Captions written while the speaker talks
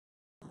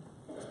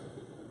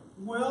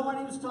Well, my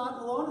name is Todd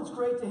Malone. It's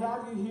great to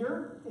have you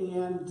here,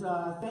 and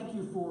thank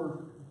you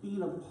for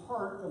being a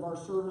part of our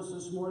service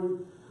this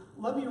morning.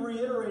 Let me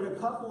reiterate a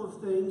couple of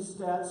things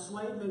that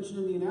Slade mentioned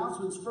in the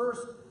announcements.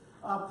 First,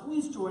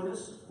 please join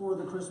us for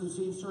the Christmas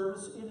Eve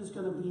service. It is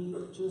going to be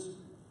just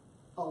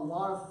a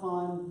lot of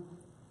fun.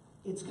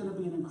 It's going to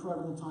be an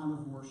incredible time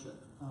of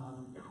worship.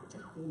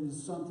 It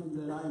is something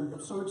that I am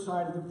so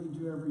excited that we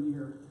do every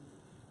year.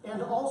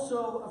 And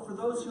also, for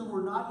those who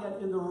were not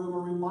yet in the room, a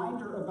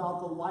reminder about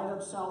the Light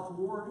Up South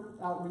Ward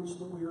outreach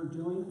that we are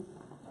doing.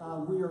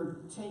 We are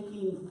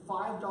taking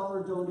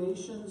 $5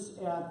 donations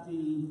at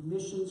the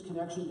Missions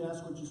Connection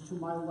Desk, which is to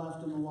my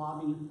left in the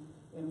lobby,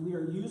 and we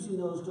are using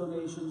those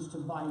donations to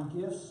buy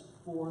gifts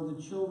for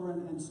the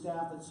children and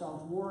staff at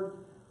South Ward.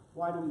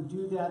 Why do we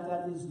do that?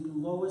 That is the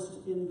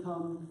lowest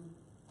income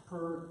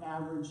per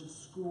average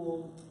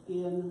school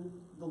in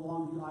the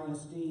Longview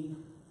ISD.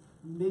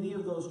 Many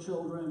of those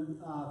children,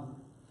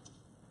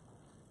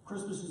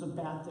 Christmas is a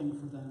bad thing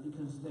for them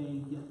because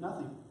they get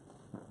nothing.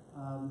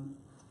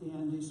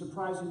 And a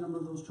surprising number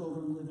of those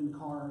children live in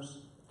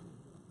cars,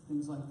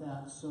 things like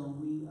that. So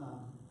when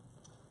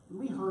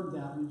we heard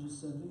that, we just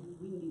said,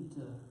 we need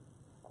to,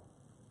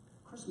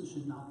 Christmas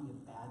should not be a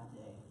bad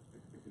day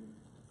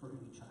for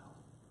any child.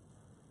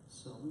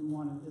 So we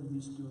want to at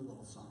least do a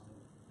little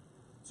something.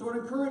 So I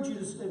would encourage you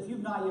to, if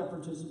you've not yet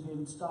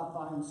participated, stop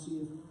by and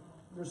see if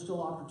there's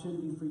still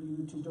opportunity for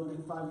you to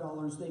donate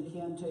 $5. They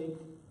can take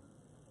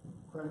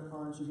credit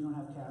cards. If you don't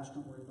have cash,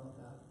 don't worry about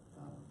that.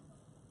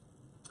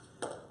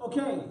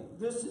 Okay,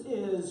 this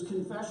is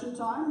confession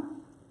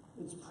time.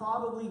 It's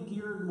probably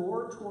geared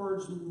more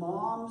towards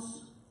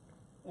moms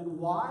and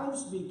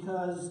wives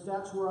because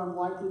that's where I'm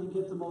likely to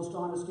get the most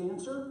honest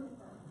answer.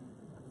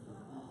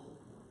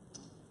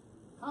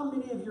 How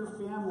many of your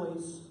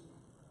families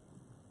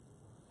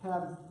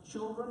have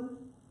children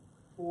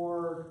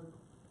or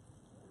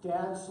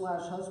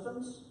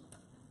dads/husbands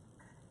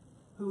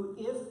who,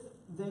 if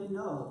they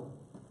know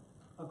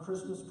a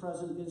Christmas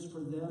present is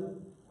for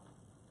them,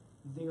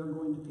 they are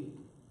going to peek?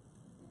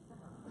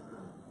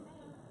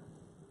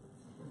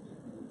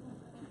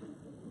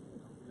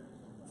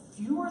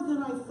 Fewer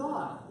than I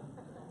thought.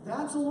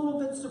 That's a little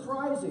bit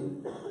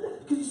surprising.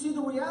 Because you see the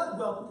reality,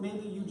 well,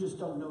 maybe you just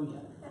don't know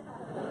yet.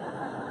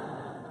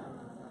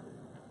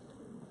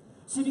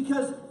 See,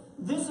 because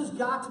this has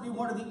got to be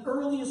one of the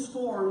earliest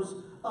forms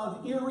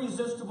of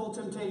irresistible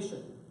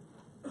temptation.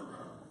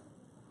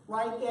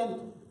 Right?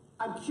 And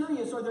I'm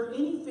curious, are there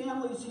any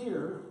families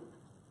here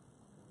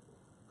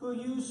who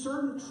use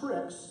certain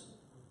tricks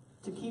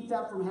to keep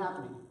that from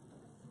happening?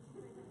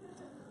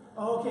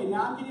 Okay,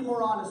 now I'm getting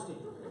more honesty.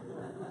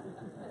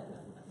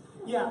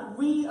 Yeah,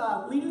 we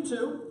do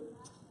too.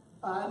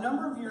 A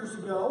number of years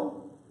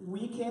ago,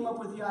 we came up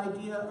with the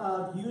idea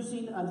of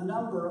using a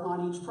number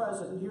on each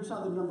present. And here's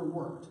how the number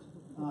worked.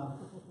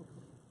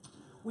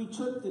 We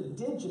took the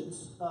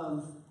digits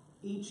of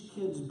each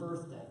kid's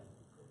birthday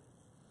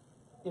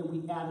and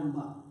we added them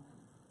up.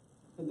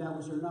 And that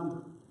was their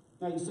number.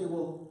 Now you say,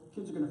 well,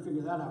 kids are going to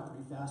figure that out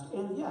pretty fast.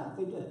 And yeah,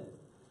 they did.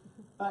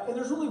 And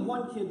there's only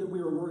one kid that we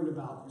were worried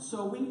about.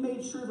 So we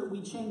made sure that we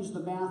changed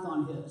the math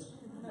on his.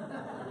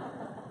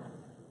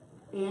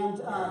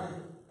 And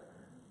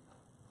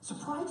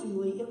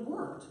surprisingly, it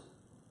worked.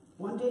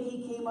 One day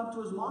he came up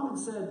to his mom and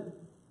said,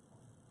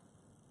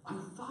 I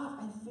thought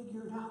I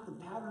figured out the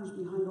patterns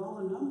behind all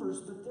the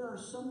numbers, but there are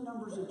some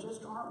numbers that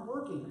just aren't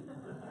working.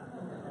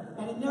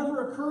 And it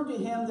never occurred to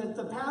him that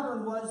the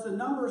pattern was the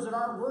numbers that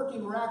aren't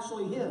working were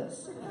actually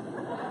his.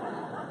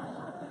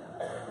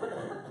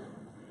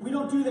 We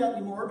don't do that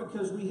anymore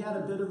because we had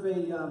a bit of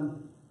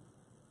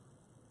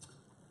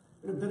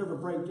a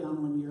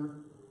breakdown one year.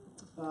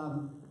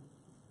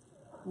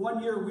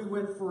 One year we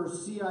went for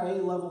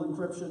CIA level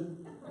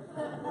encryption.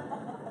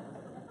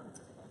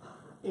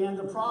 And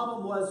the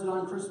problem was that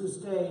on Christmas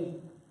Day,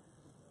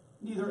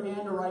 neither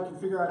Ann nor I could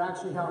figure out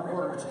actually how it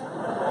worked.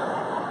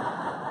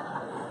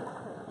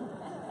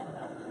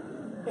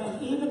 And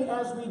even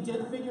as we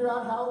did figure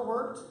out how it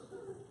worked,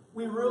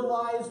 we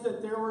realized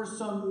that there were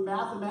some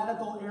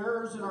mathematical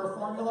errors in our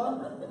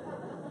formula.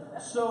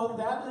 So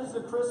that is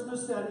the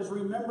Christmas that is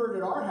remembered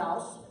at our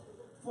house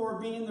for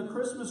being the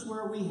Christmas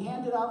where we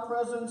handed out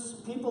presents,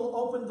 people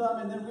opened them,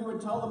 and then we would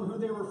tell them who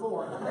they were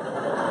for.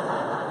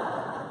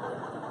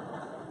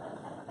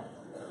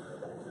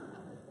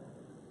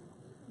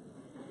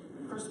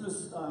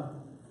 Christmas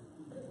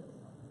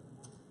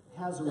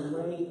has a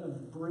way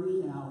of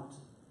bringing out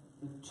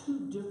the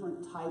two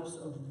different types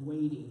of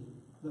waiting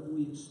that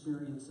we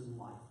experience in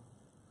life.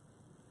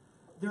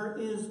 There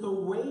is the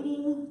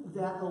waiting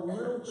that a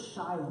little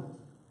child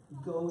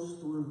goes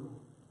through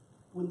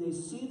when they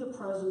see the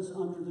presents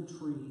under the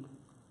tree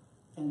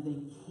and they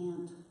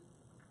can't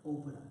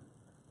open it.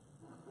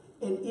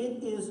 And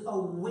it is a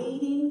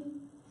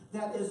waiting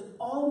that is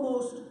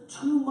almost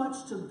too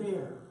much to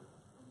bear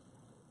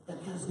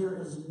because there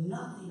is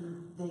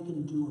nothing they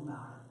can do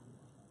about it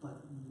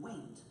but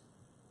wait.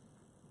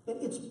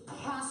 It's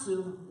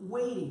passive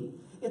waiting.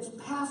 It's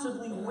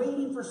passively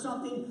waiting for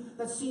something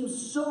that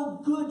seems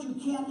so good you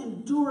can't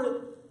endure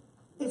it,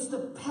 It's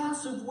the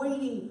passive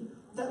waiting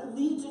that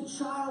leads a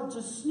child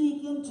to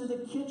sneak into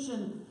the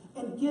kitchen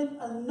and get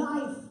a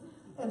knife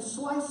and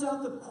slice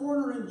out the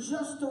corner in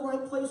just the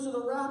right place of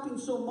the wrapping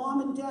so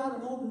mom and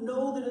dad won't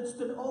know that it's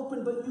been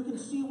opened, but you can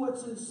see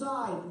what's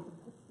inside.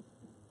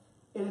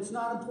 And it's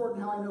not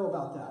important how I know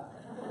about that.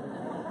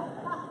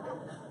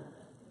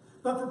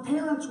 But for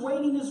parents,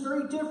 waiting is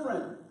very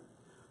different.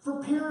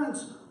 For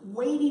parents,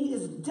 waiting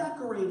is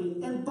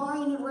decorating and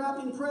buying and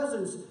wrapping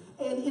presents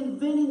and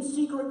inventing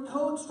secret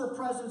codes for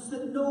presents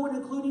that no one,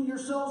 including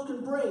yourselves,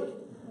 can break.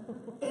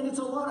 And it's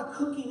a lot of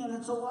cooking and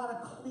it's a lot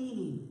of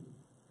cleaning.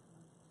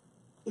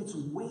 It's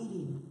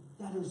waiting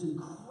that is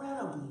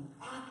incredibly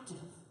active.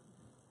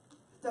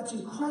 That's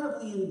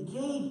incredibly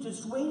engaged.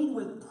 It's waiting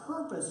with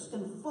purpose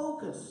and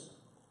focus.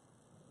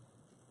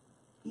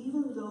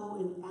 Even though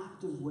in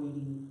active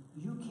waiting,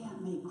 you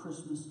can't make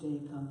Christmas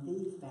Day come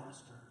any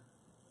faster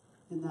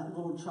than that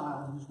little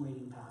child who's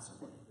waiting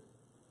passively.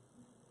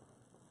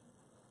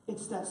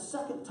 It's that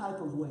second type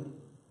of waiting,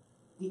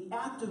 the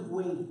active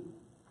waiting,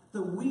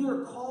 that we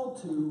are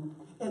called to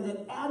and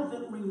that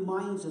Advent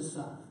reminds us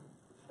of.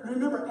 And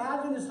remember,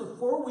 Advent is the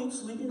 4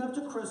 weeks leading up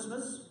to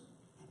Christmas,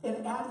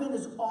 and Advent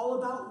is all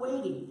about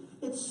waiting.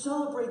 It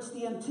celebrates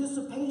the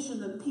anticipation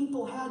that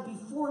people had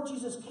before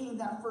Jesus came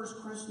that first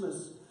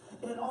Christmas.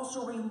 And it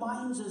also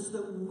reminds us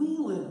that we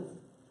live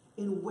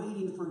in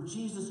waiting for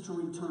Jesus to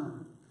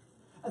return.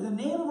 And the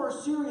name of our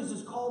series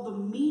is called The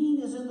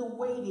Meaning is in the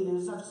Waiting. And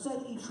as I've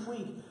said each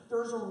week,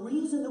 there's a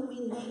reason that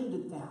we named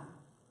it that.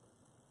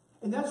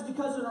 And that's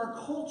because in our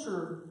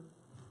culture,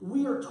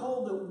 we are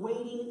told that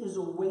waiting is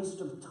a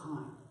waste of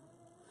time.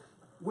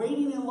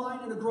 Waiting in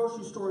line in a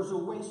grocery store is a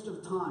waste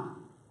of time.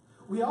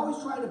 We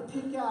always try to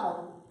pick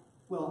out,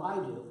 well, I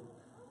do,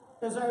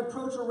 as I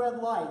approach a red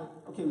light,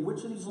 okay,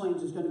 which of these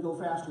lanes is going to go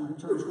faster when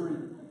it turns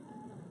green?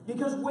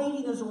 Because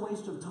waiting is a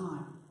waste of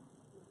time.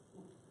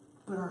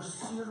 But our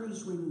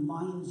series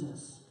reminds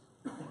us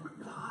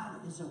that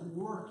God is at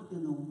work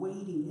in the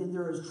waiting, and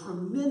there is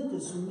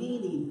tremendous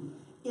meaning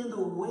in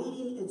the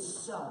waiting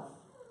itself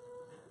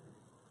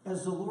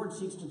as the Lord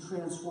seeks to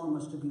transform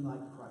us to be like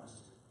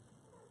Christ.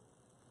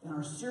 And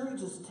our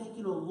series is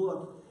taking a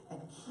look at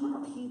key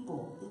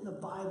people in the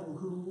Bible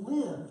who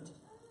lived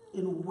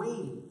in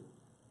waiting.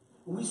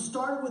 We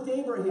started with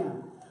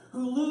Abraham,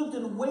 who lived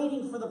in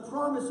waiting for the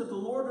promise that the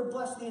Lord would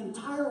bless the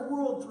entire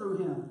world through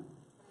him.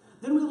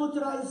 Then we looked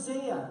at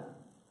Isaiah,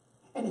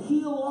 and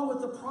he, along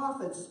with the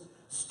prophets,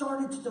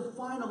 started to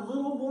define a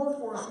little more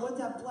for us what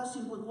that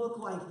blessing would look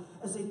like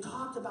as they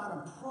talked about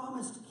a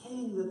promised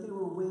king that they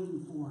were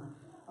waiting for,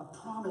 a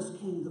promised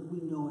king that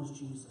we know as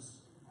Jesus.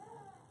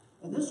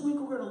 And this week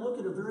we're going to look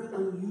at a very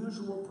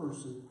unusual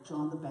person,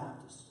 John the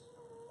Baptist.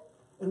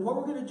 And what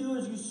we're going to do,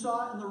 as you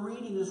saw in the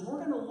reading, is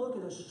we're going to look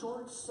at a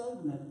short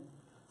segment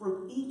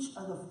from each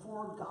of the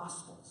 4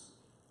 Gospels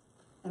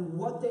and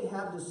what they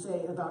have to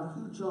say about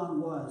who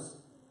John was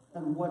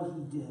and what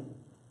he did.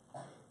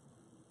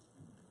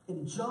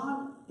 And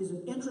John is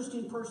an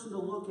interesting person to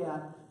look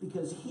at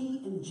because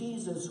he and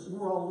Jesus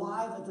were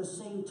alive at the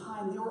same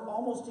time. They were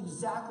almost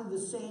exactly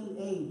the same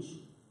age.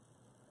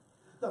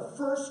 The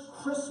first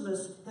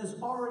Christmas has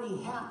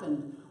already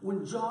happened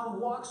when John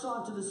walks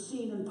onto the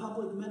scene in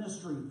public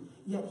ministry,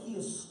 yet he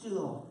is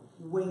still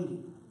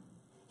waiting.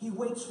 He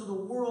waits for the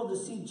world to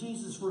see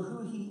Jesus for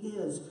who he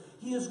is.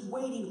 He is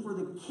waiting for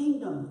the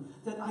kingdom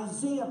that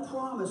Isaiah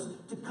promised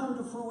to come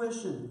to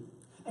fruition.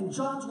 And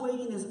John's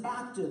waiting is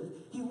active.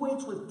 He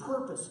waits with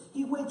purpose.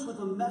 He waits with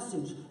a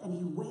message. And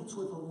he waits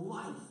with a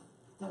life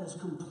that is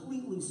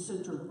completely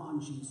centered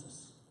on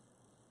Jesus.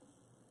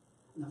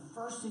 And the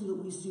first thing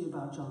that we see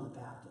about John the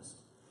Baptist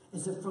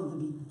is that from the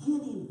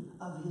beginning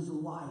of his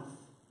life,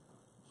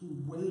 he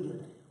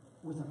waited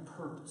with a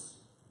purpose.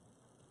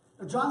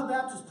 Now, John the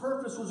Baptist's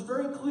purpose was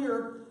very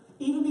clear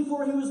even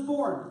before he was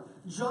born.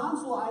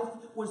 John's life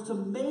was to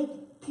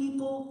make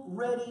people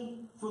ready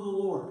for the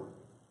Lord.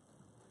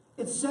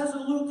 It says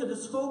in Luke that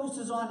his focus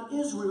is on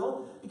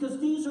Israel because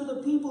these are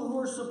the people who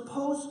are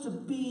supposed to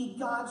be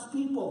God's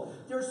people.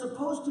 They're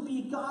supposed to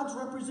be God's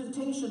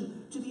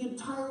representation to the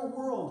entire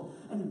world.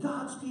 And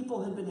God's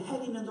people had been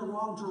heading in the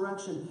wrong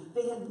direction.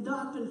 They had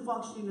not been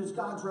functioning as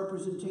God's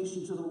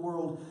representation to the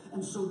world.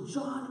 And so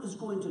John is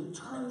going to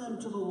turn them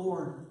to the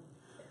Lord.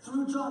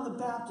 Through John the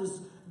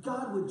Baptist,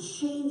 God would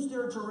change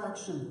their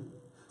direction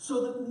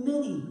so that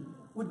many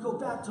would go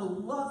back to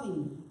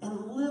loving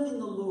and living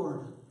the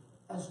Lord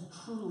as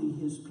truly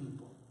his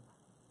people.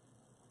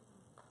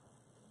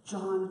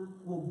 John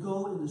will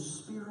go in the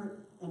spirit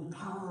and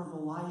power of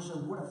Elijah.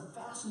 What a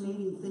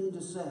fascinating thing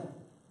to say.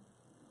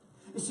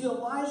 You see,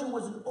 Elijah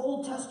was an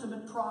Old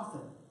Testament prophet.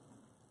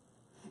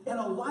 And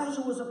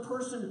Elijah was a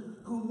person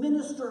who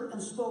ministered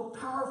and spoke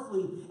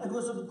powerfully and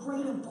was of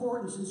great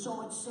importance. And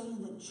so it's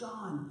saying that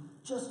John,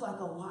 just like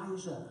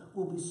Elijah,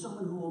 will be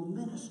someone who will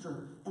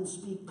minister and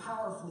speak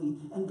powerfully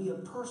and be a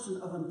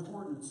person of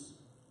importance.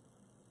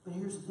 But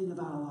here's the thing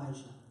about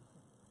Elijah.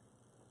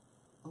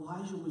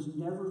 Elijah was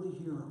never the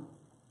hero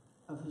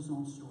of his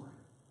own story.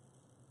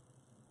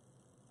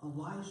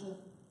 Elijah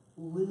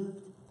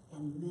lived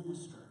and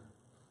ministered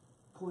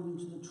pointing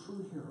to the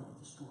true hero of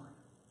the story,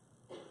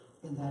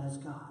 and that is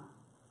God.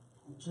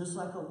 And just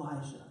like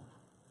Elijah,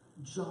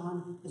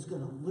 John is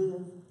going to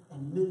live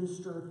and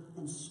minister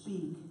and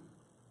speak,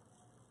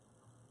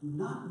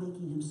 not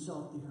making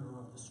himself the hero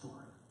of the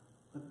story,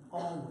 but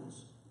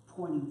always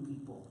pointing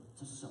people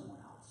to someone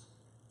else.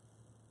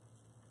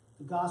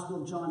 The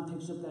Gospel of John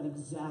picks up that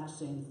exact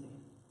same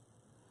thing.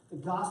 The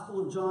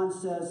Gospel of John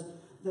says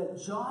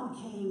that John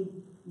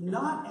came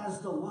not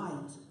as the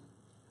light,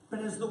 but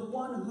as the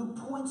one who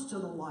points to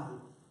the light.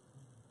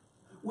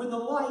 When the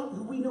light,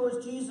 who we know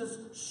as Jesus,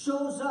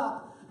 shows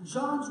up,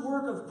 John's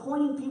work of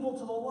pointing people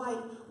to the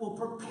light will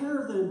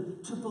prepare them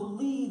to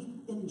believe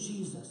in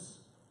Jesus.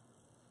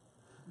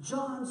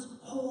 John's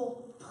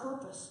whole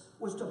purpose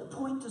was to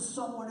point to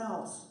someone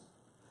else.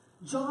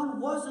 John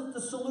wasn't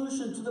the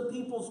solution to the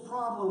people's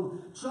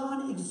problem.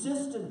 John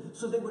existed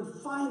so they would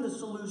find the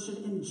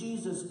solution in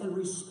Jesus and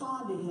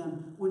respond to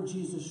him when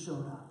Jesus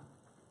showed up.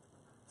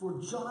 For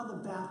John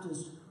the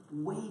Baptist,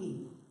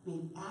 waiting,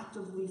 being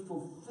actively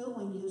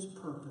fulfilling his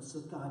purpose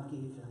that God gave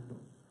him,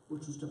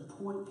 which was to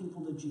point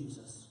people to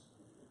Jesus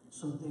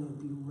so they would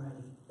be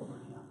ready for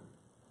him.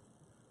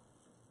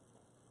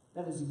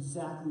 That is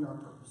exactly our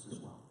purpose as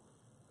well.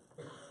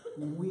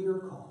 We are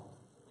called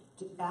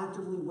to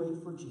actively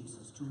wait for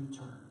Jesus to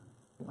return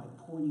by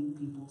pointing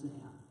people to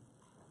him.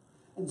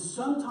 And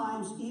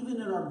sometimes, even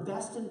in our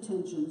best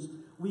intentions,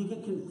 we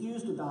get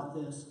confused about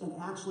this and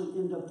actually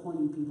end up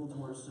pointing people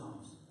to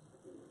ourselves.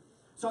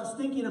 So I was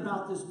thinking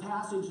about this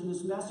passage and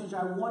this message.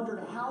 I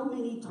wondered how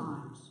many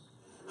times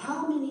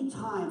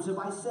have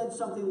I said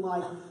something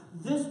like,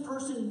 this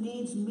person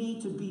needs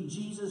me to be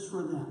Jesus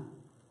for them?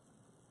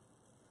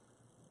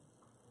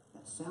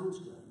 That sounds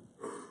good,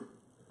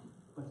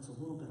 but it's a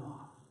little bit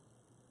off.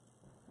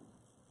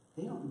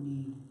 They don't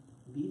need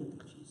me to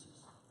be Jesus.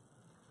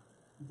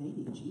 They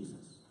need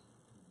Jesus.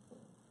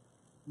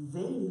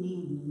 They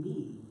need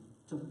me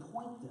to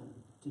point them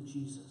to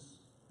Jesus.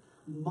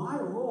 My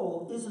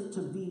role isn't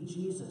to be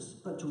Jesus,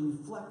 but to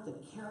reflect the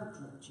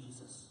character of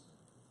Jesus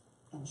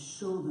and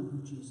show them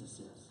who Jesus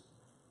is.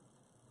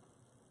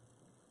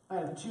 I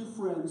have two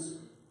friends.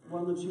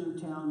 One lives here in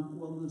town,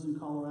 one lives in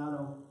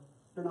Colorado.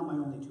 They're not my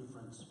only two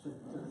friends, but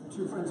they're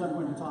two friends I'm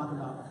going to talk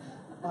about.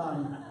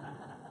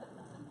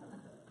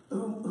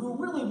 Who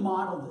really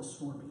modeled this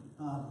for me.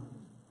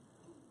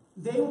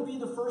 They would be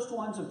the first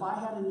ones, if I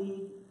had a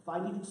need, if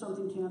I needed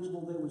something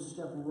tangible, they would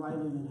step right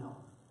in and help.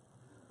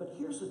 But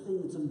here's the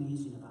thing that's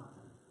amazing about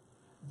them.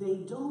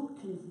 They don't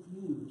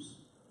confuse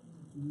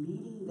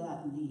meeting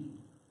that need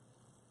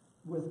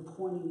with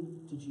pointing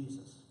to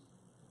Jesus.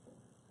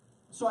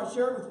 So I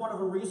shared with one of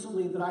them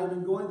recently that I had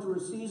been going through a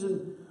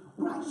season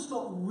when I just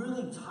felt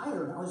really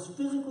tired. I was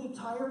physically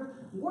tired.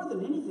 More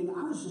than anything,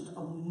 I was just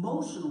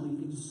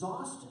emotionally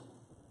exhausted.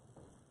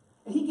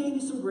 And he gave me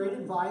some great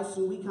advice,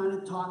 and we kind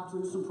of talked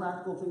through some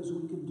practical things that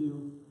we could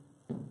do.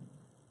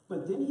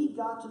 But then he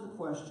got to the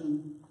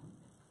question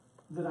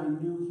that I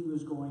knew he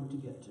was going to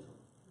get to.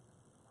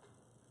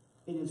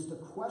 And it's the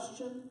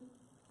question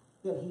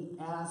that he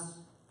asks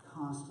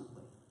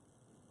constantly.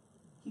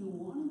 He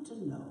wanted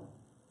to know,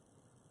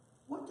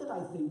 what did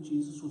I think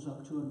Jesus was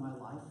up to in my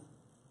life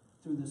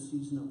through this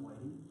season of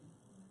waiting?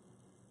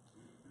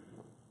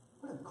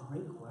 What a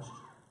great question.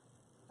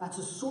 That's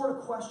a sort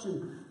of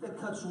question that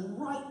cuts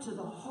right to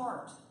the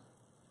heart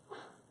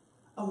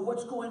of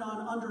what's going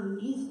on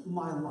underneath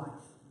my life.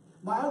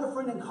 My other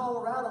friend in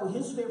Colorado,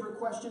 his favorite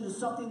question is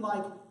something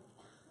like,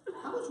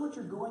 how is what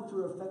you're going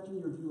through affecting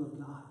your view of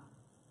God?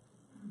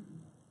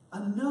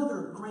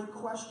 Another great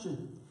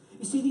question.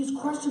 You see, these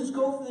questions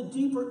go for the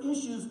deeper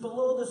issues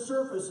below the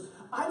surface.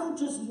 I don't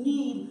just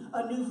need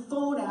a new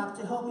phone app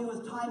to help me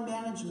with time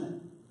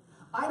management.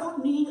 I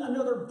don't need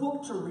another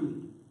book to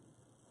read.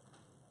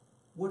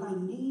 What I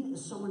need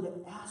is someone to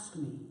ask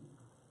me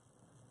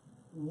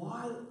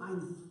why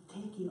I'm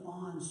taking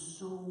on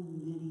so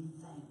many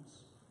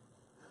things.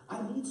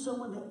 I need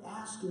someone to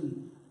ask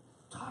me,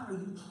 Todd, are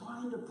you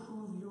trying to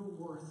prove your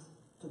worth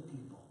to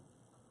people?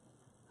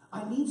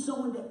 I need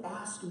someone to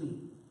ask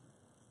me,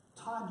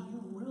 Todd, do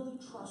you really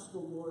trust the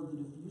Lord that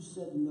if you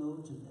said no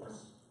to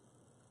this,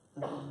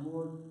 that the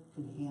Lord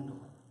could handle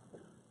it?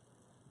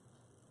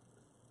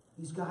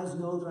 These guys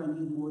know that I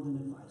need more than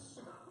advice.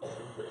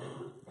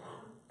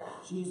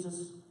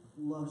 Jesus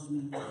loves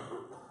me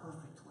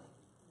perfectly.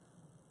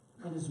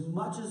 And as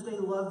much as they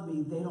love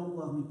me, they don't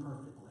love me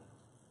perfectly.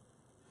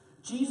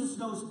 Jesus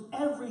knows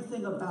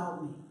everything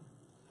about me.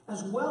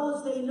 As well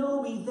as they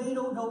know me, they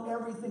don't know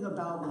everything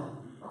about me.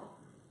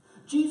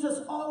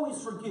 Jesus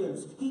always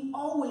forgives. He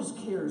always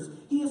cares.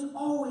 He is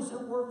always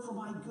at work for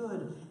my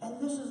good. And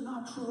this is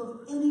not true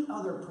of any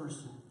other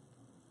person.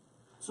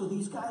 So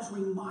these guys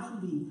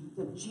remind me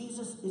that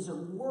Jesus is at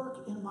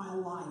work in my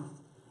life,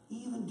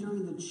 even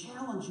during the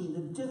challenging,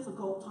 the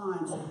difficult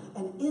times.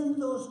 And in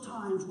those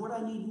times, what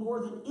I need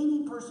more than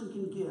any person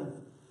can give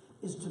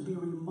is to be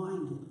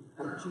reminded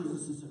that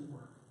Jesus is at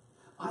work.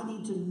 I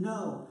need to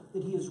know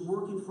that he is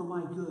working for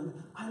my good.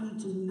 I need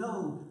to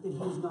know that he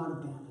has not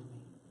abandoned me.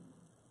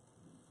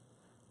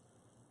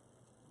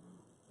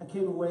 I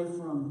came away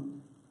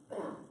from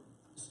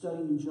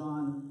studying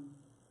John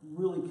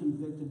really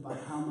convicted by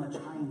how much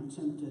I am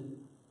tempted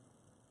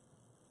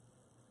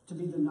to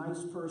be the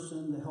nice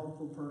person, the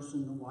helpful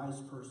person, the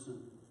wise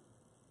person,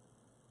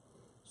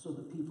 so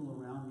that people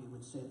around me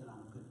would say that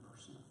I'm a good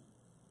person.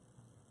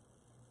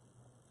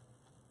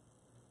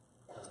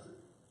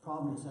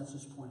 Problem is, that's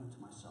just pointing to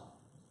myself.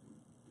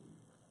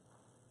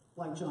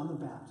 Like John the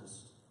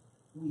Baptist,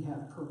 we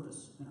have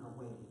purpose in our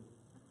waiting.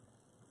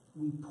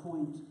 We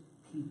point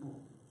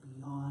people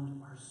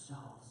beyond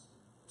ourselves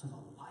to the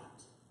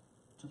light,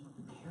 to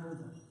prepare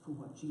them for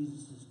what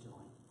Jesus is doing.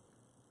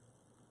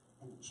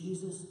 And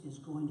Jesus is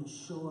going to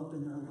show up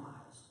in their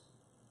lives,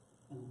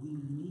 and we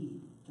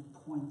need to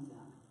point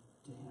them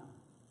to him.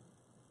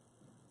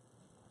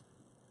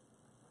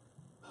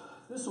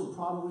 This will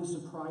probably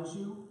surprise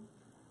you.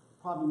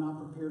 Probably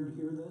not prepared to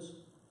hear this.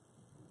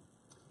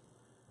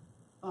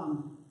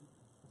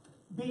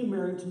 Being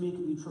married to me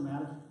can be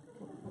traumatic.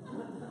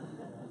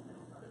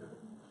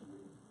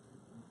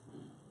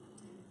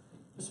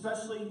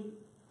 Especially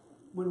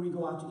when we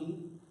go out to eat,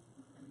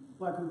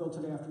 like we will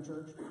today after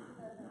church.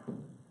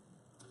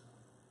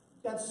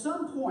 At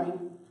some point,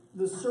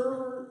 the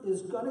server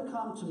is going to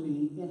come to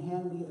me and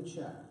hand me a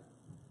check.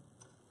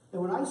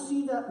 And when I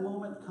see that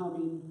moment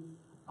coming,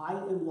 I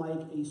am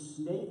like a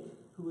snake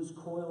who is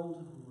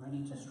coiled,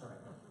 ready to strike.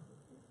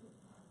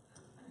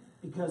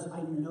 Because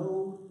I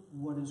know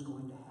what is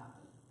going to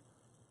happen.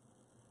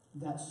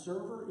 That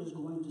server is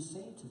going to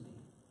say to me,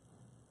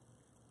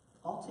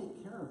 I'll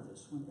take care of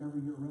this whenever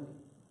you're ready.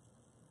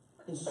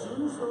 As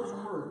soon as those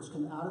words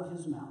come out of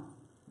his mouth,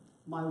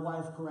 my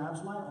wife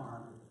grabs my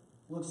arm,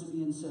 looks at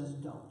me and says,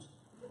 don't.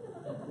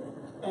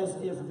 As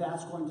if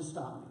that's going to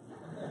stop me.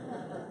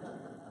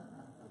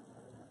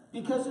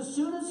 Because as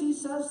soon as he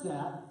says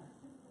that,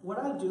 what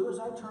I do is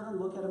I turn and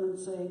look at him and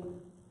say,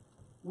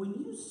 when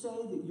you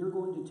say that you're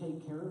going to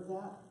take care of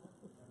that,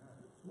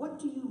 what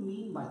do you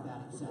mean by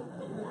that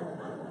exactly?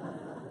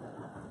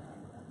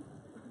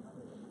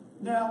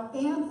 Now,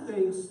 Anne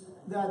thinks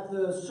that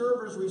the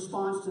server's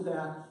response to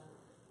that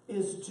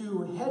is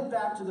to head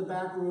back to the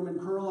back room and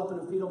curl up in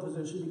a fetal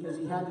position because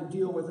he had to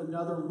deal with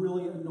another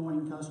really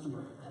annoying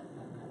customer.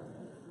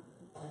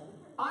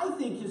 I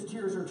think his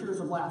tears are tears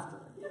of laughter.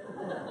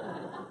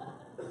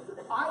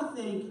 I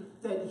think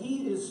that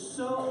he is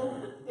so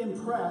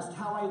impressed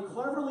how I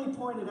cleverly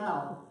pointed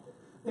out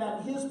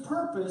that his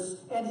purpose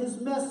and his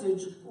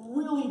message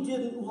really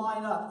didn't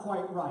line up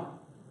quite right.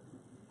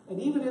 And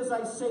even as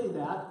I say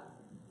that,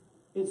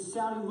 it's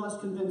sounding less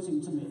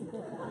convincing to me.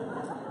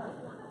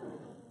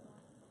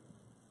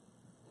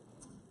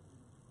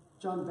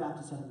 John the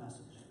Baptist had a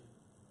message.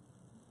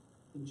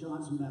 And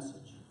John's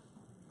message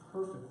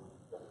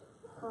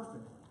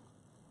perfectly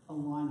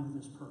aligned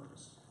with his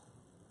purpose.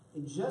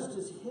 And just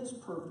as his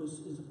purpose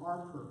is our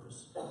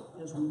purpose,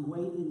 as we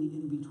wait in the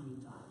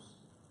in-between times,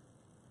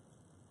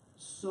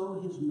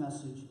 so his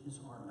message is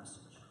our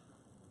message.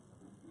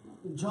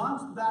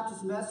 John the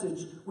Baptist's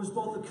message was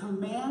both a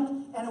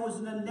command and it was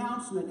an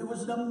announcement. It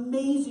was an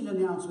amazing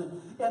announcement.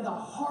 And the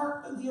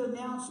heart of the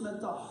announcement,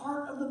 the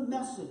heart of the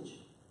message,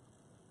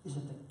 is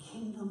that the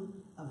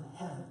kingdom of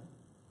heaven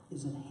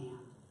is at hand.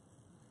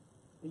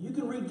 And you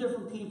can read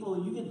different people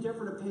and you get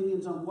different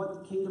opinions on what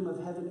the kingdom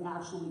of heaven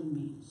actually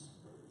means.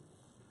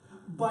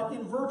 But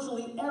in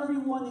virtually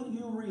everyone that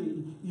you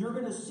read, you're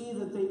going to see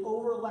that they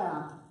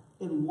overlap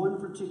in one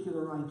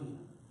particular idea.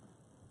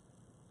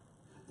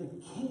 The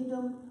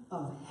kingdom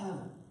of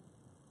heaven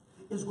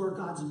is where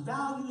God's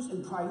values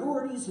and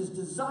priorities, his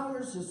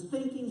desires, his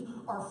thinking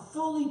are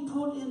fully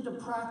put into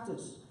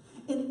practice.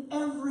 In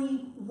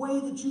every way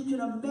that you can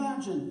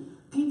imagine,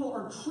 people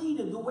are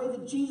treated the way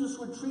that Jesus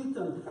would treat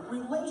them.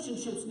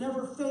 Relationships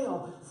never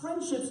fail.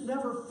 Friendships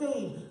never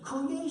fade.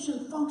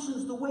 Creation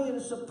functions the way it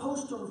is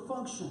supposed to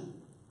function.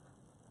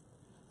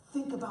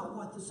 Think about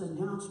what this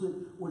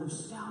announcement would have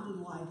sounded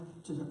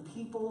like to the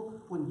people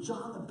when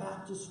John the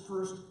Baptist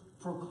first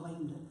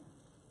proclaimed it.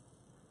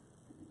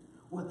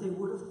 What they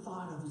would have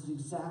thought of is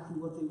exactly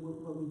what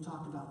we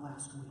talked about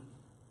last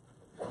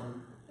week.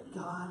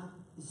 God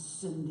is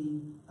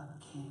sending a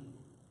king.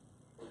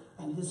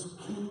 And this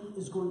king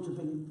is going to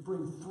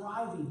bring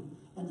thriving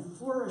and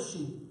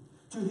flourishing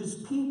to his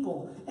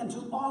people and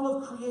to all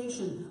of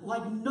creation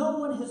like no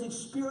one has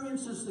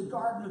experienced since the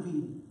Garden of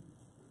Eden.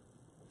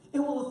 It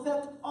will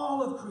affect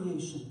all of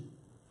creation.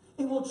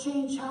 It will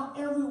change how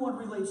everyone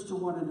relates to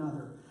one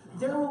another.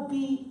 There will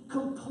be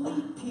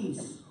complete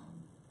peace.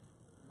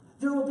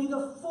 There will be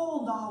the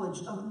full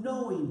knowledge of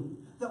knowing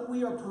that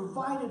we are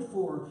provided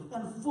for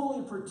and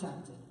fully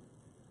protected.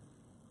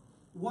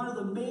 One of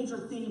the major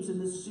themes in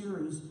this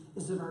series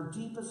is that our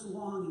deepest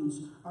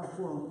longings are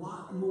for a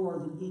lot more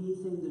than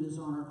anything that is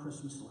on our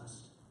Christmas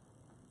list.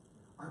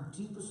 Our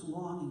deepest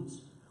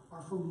longings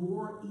are for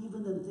more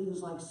even than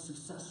things like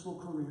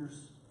successful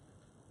careers,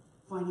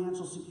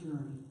 financial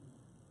security,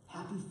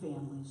 happy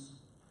families,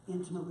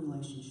 intimate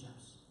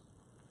relationships.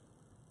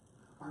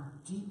 Our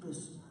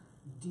deepest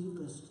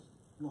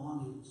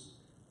longings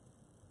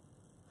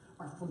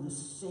are for the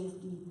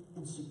safety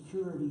and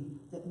security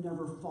that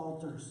never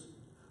falters,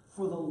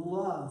 for the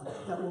love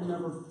that will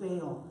never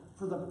fail,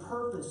 for the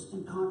purpose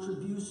and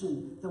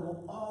contribution that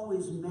will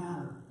always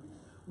matter.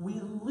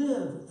 We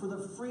live for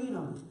the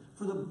freedom,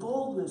 for the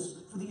boldness,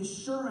 for the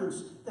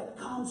assurance that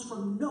comes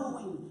from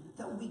knowing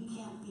that we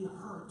can't be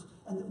hurt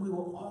and that we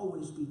will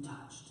always be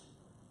touched.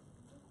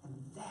 And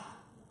that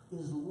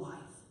is life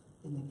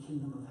in the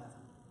kingdom of heaven.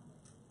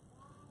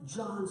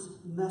 John's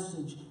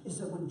message is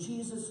that when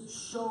Jesus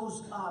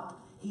shows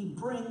up, he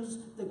brings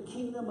the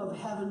kingdom of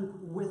heaven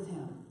with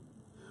him.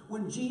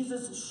 When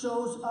Jesus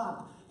shows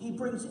up, he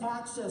brings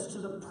access to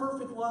the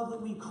perfect love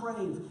that we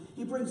crave.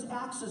 He brings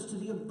access to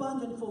the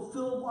abundant,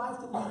 fulfilled life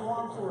that we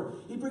long for.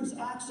 He brings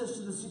access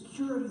to the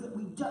security that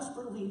we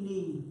desperately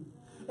need.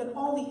 And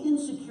all the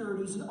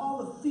insecurities and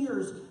all the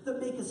fears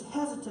that make us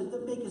hesitant,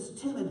 that make us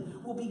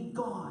timid, will be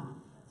gone.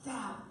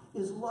 That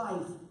is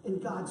life in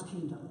God's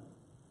kingdom.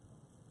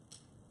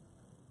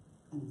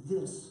 And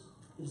this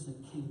is the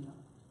kingdom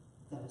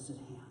that is at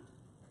hand.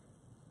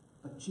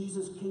 But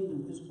Jesus'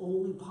 kingdom is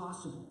only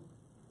possible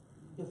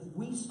if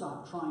we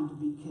stop trying to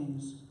be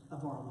kings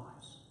of our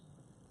lives.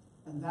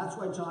 And that's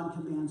why John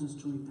commands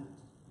us to repent.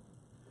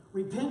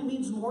 Repent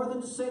means more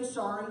than to say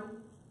sorry.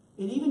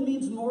 It even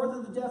means more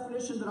than the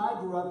definition that I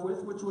grew up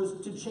with, which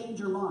was to change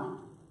your mind.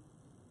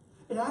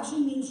 It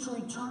actually means to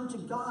return to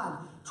God,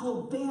 to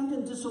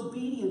abandon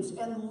disobedience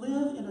and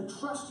live in a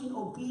trusting,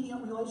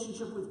 obedient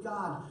relationship with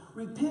God.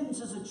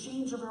 Repentance is a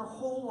change of your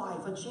whole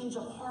life, a change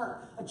of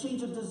heart, a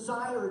change of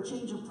desire, a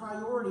change of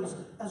priorities,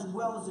 as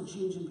well as a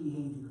change in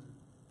behavior.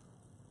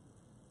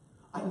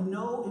 I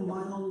know in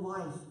my own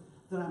life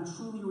that I'm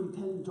truly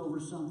repentant over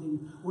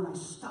something when I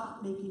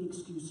stop making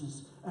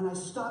excuses and I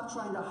stop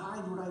trying to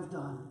hide what I've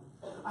done.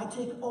 I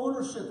take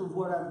ownership of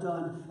what I've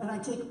done, and I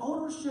take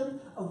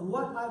ownership of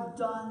what I've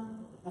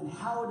done and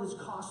how it has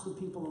cost the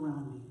people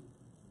around me.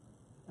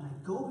 And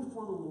I go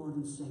before the Lord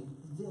and say,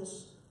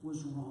 this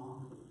was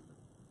wrong.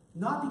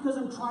 Not because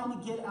I'm trying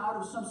to get out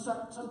of some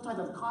type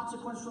of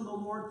consequence from the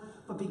Lord,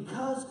 but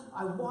because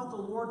I want the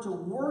Lord to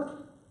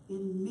work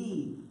in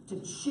me, to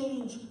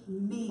change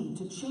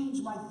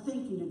my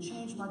thinking, to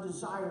change my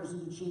desires,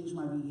 and to change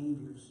my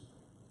behaviors.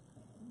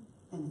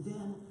 And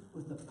then,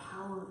 with the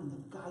power and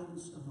the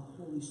guidance of the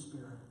Holy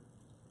Spirit,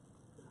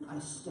 I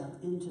step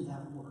into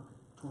that work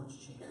towards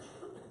change.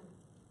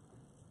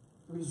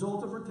 The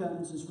result of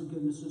repentance is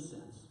forgiveness of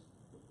sins.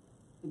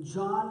 And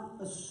John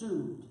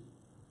assumed,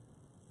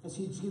 as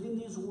he's giving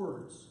these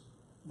words,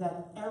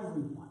 that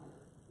everyone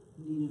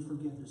needed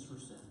forgiveness for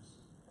sins.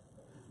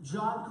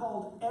 John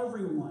called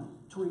everyone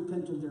to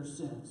repent of their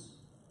sins.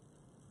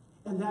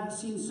 And that is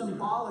seen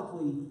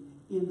symbolically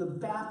in the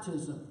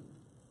baptism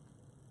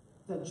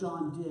that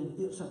John did.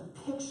 It's a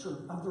picture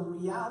of the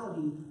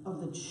reality of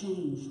the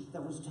change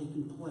that was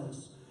taking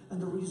place.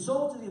 And the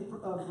result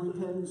of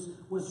repentance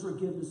was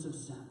forgiveness of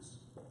sins.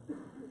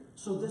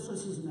 So this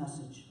was his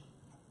message.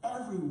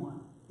 Everyone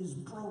is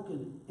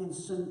broken and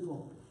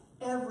sinful.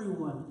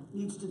 Everyone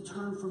needs to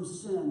turn from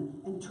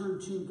sin and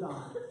turn to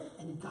God.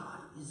 And God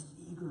is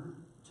eager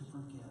to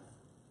forgive.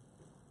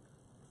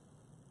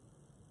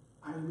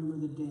 I remember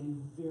the day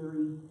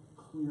very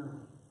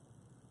clearly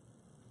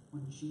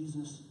when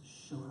Jesus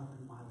showed up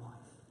in my life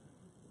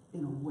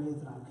in a way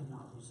that I could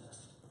not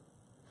resist.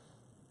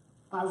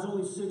 I was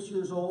only 6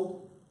 years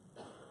old,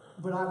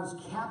 but I was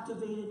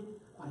captivated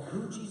by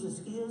who Jesus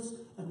is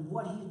and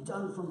what he'd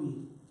done for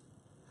me.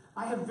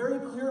 I have very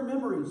clear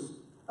memories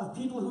of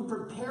people who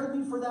prepared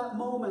me for that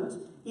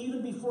moment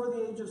even before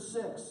the age of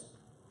 6.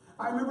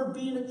 I remember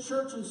being at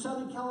church in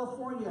Southern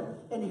California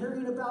and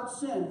hearing about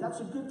sin. That's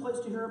a good place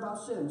to hear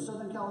about sin,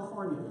 Southern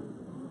California.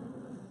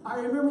 I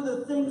remember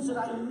the things that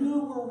I knew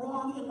were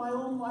wrong in my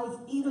own life,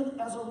 even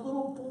as a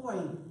little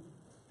boy.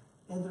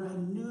 And that I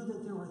knew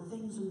that there were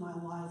things in my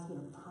life that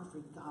a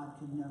perfect God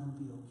could never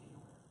be okay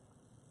with.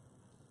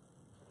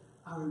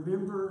 I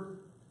remember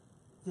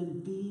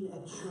then being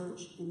at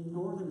church in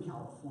Northern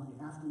California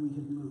after we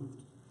had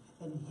moved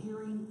and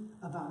hearing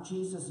about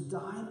Jesus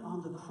dying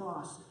on the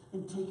cross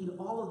and taking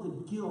all of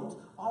the guilt,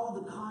 all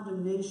of the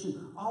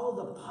condemnation, all of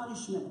the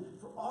punishment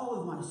for all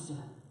of my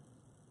sin.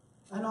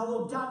 And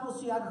although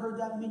doubtlessly I'd heard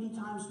that many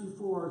times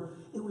before,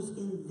 it was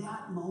in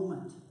that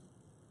moment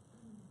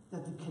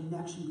that the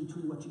connection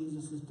between what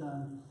Jesus has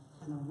done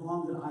and the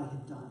wrong that I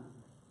had done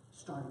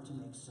started to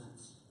make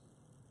sense.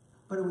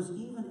 But it was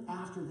even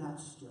after that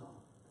still,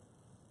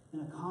 in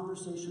a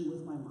conversation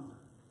with my mother,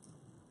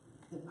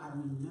 that I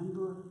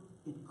remember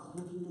it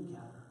clicking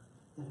together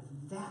that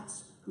if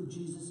that's who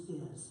Jesus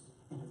is,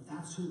 and if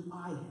that's who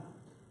I am,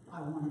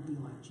 I want to be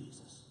like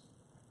Jesus.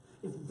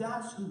 If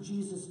that's who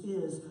Jesus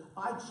is,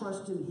 I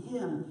trust in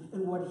him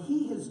and what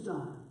he has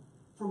done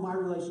for my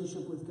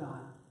relationship with God.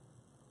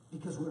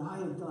 Because what I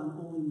have done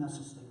only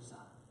messes things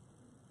up.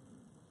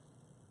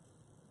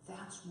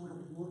 That's what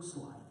it looks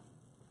like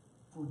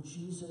for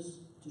Jesus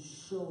to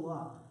show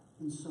up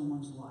in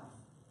someone's life.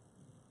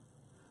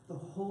 The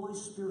Holy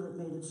Spirit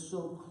made it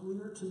so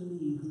clear to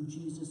me who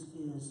Jesus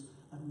is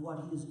and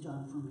what he has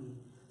done for me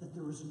that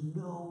there is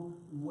no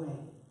way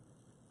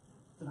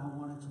that I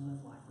wanted to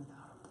live life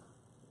without him.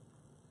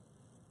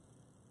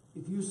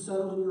 If you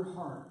settled in your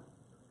heart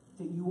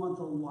that you want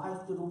the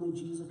life that only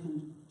Jesus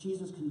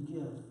can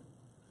give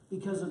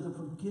because of the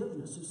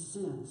forgiveness of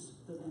sins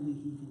that only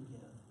he can give,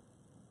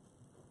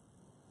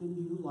 then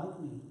you, like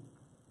me,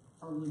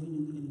 are living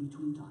in the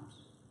in-between times.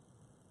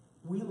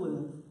 We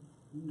live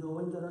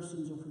knowing that our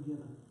sins are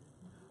forgiven.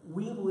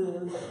 We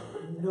live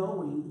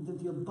knowing that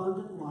the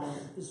abundant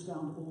life is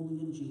found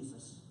only in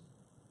Jesus.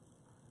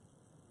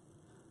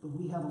 But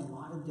we have a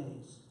lot of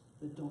days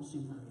that don't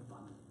seem very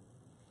abundant.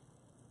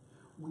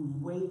 We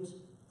wait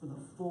for the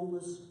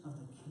fullness of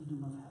the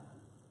kingdom of heaven.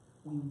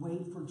 We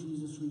wait for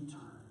Jesus' return.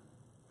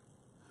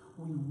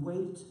 We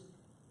wait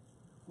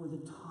for the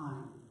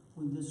time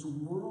when this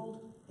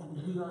world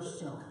and we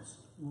ourselves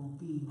will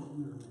be what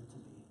we are meant to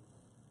be.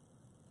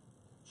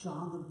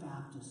 John the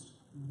Baptist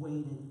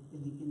waited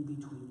in the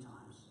in-between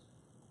times.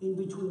 In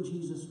between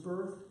Jesus'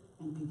 birth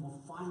and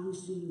people finally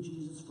seeing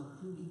Jesus for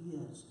who he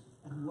is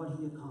and what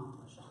he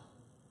accomplished.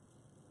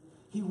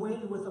 He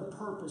waited with a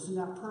purpose, and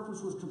that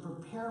purpose was to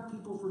prepare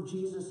people for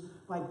Jesus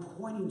by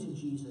pointing to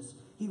Jesus.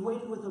 He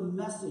waited with a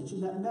message,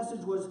 and that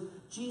message was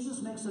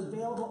Jesus makes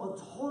available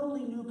a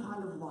totally new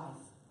kind of life.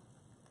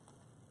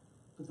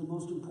 But the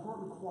most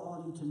important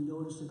quality to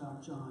notice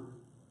about John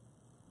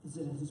is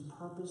that his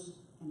purpose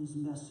and his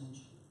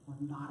message were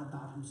not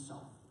about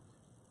himself.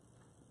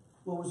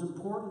 What was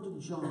important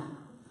to John,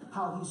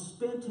 how he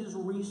spent his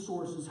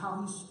resources,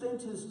 how he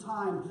spent his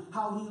time,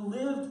 how he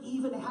lived,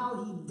 even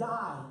how he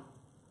died,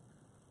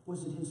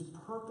 was that his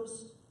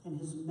purpose and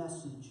his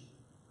message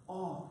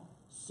all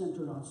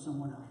centered on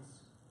someone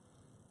else.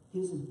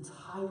 His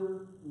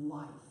entire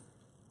life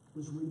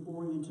was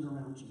reoriented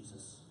around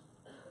Jesus.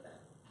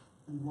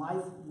 And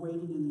life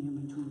waiting in the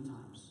in-between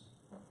times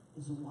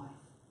is a life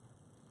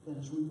that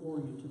is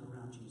reoriented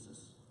around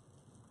Jesus.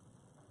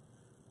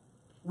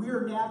 We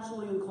are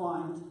naturally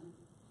inclined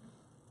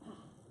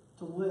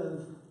to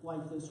live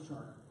like this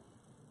chart.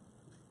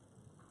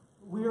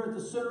 We are at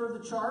the center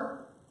of the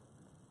chart.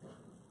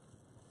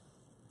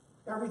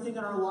 Everything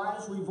in our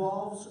lives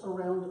revolves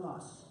around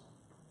us.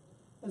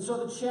 And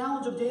so the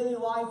challenge of daily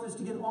life is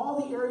to get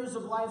all the areas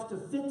of life to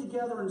fit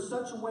together in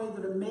such a way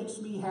that it makes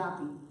me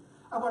happy.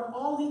 I want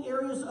all the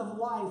areas of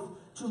life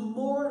to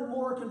more and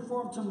more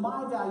conform to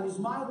my values,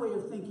 my way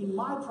of thinking,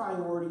 my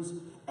priorities.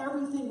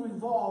 Everything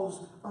revolves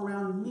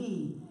around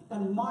me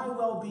and my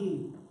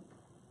well-being.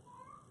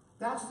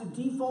 That's the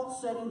default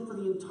setting for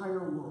the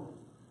entire world.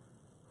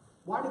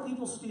 Why do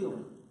people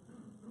steal?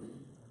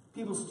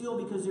 People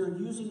steal because they're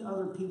using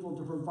other people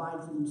to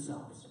provide for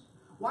themselves.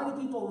 Why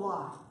do people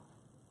lie?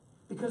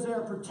 Because they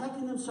are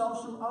protecting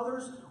themselves from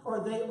others, or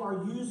they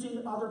are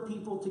using other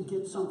people to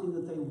get something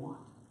that they want.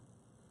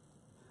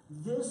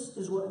 This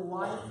is what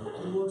life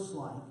looks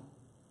like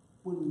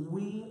when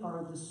we are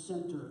at the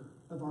center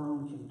of our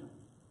own kingdom.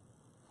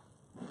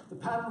 The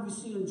pattern we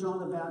see in John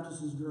the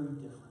Baptist is very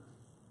different.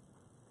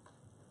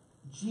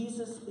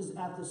 Jesus is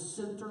at the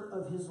center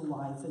of his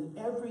life, and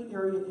every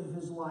area of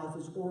his life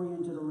is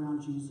oriented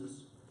around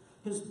Jesus.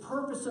 His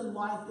purpose in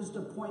life is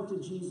to point to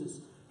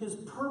Jesus. His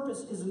purpose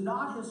is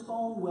not his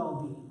own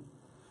well-being.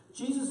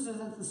 Jesus is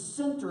at the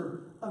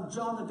center of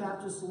John the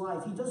Baptist's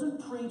life. He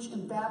doesn't preach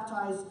and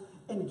baptize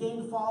and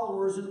gain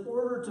followers in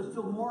order to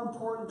feel more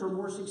important or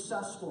more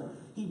successful.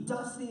 He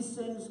does these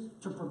things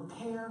to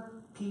prepare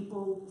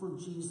people for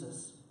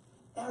Jesus.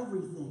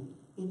 Everything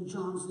in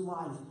John's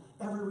life,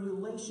 every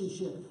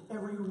relationship,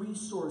 every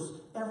resource,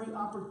 every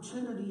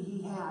opportunity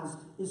he has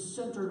is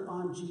centered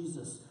on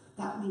Jesus.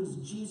 That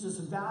means Jesus'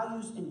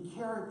 values and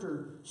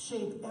character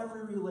shape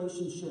every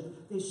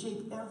relationship. They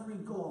shape every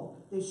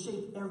goal. They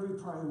shape every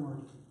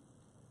priority.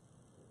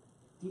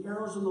 The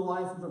arrows in the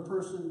life of a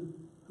person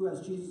who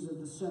has Jesus at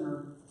the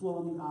center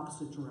flow in the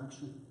opposite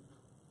direction.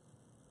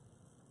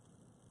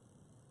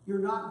 You're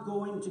not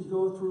going to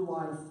go through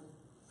life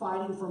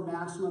fighting for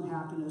maximum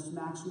happiness,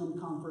 maximum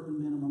comfort, and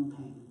minimum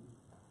pain.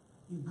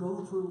 You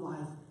go through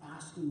life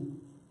asking,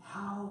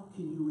 how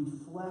can you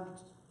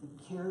reflect the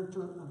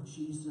character of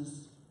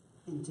Jesus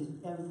into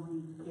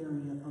every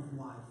area of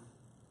life?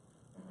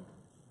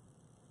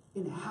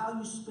 In how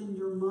you spend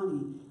your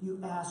money, you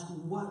ask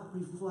what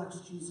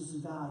reflects Jesus'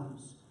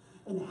 values.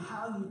 And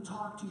how you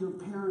talk to your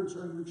parents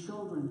or your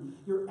children,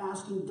 you're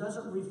asking, does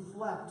it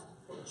reflect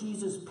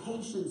Jesus'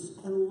 patience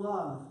and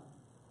love?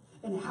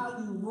 And how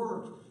you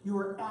work, you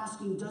are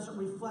asking, does it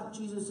reflect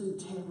Jesus'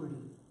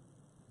 integrity?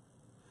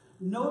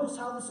 Notice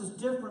how this is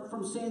different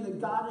from saying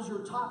that God is your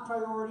top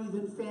priority,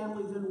 then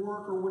family, then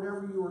work, or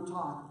whatever you were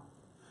taught.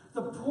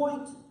 The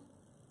point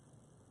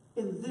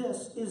in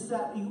this is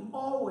that you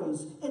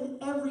always, in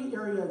every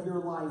area of your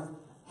life,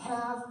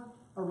 have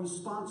a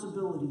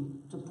responsibility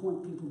to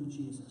point people to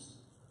Jesus.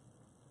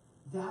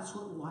 That's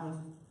what life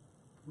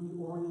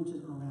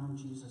reoriented around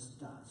Jesus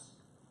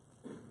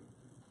does.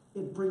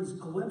 It brings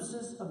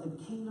glimpses of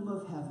the kingdom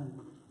of heaven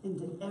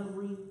into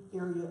every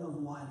area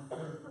of life.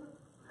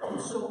 And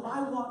so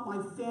I want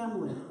my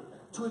family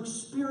to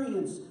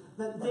experience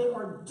that they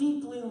are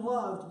deeply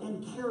loved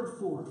and cared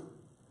for,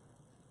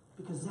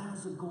 because that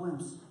is a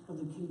glimpse of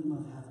the kingdom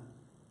of heaven.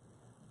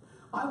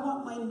 I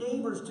want my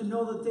neighbors to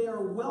know that they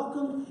are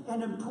welcome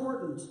and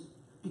important,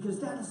 because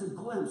that is a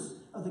glimpse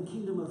of the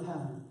kingdom of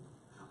heaven.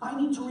 I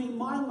need to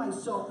remind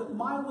myself that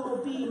my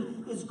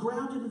well-being is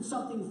grounded in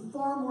something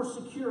far more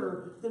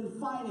secure than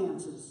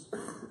finances,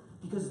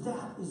 because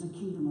that is the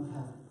kingdom of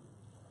heaven.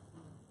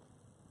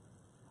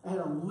 I had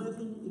a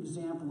living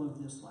example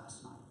of this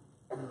last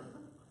night.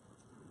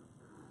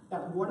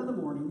 At 1 in the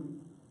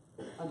morning,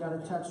 I got a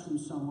text from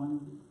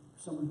someone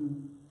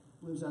who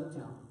lives out of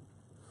town,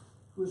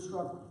 who is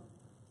struggling.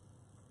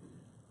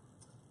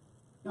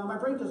 Now, my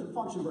brain doesn't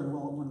function very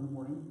well at 1 in the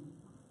morning.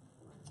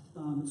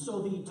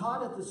 So the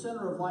Todd at the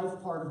center of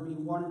life part of me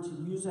wanted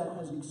to use that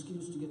as an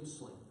excuse to get to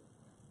sleep.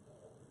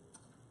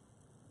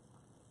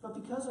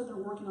 But because I've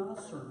been working on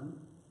a sermon,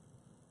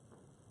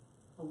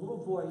 a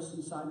little voice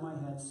inside my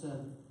head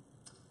said,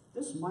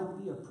 this might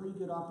be a pretty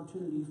good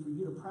opportunity for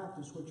you to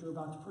practice what you're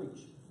about to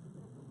preach.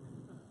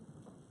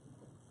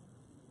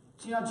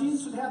 See, now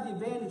Jesus would have the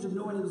advantage of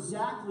knowing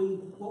exactly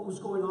what was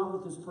going on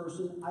with this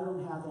person. I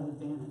don't have that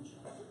advantage.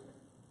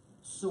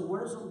 So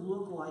what does it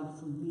look like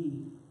for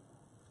me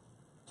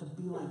to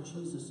be like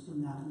Jesus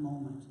in that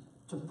moment,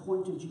 to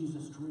point to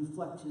Jesus, to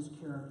reflect his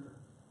character?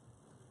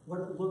 What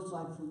it looks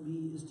like for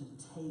me is to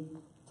take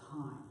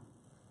time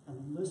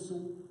and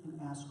listen and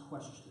ask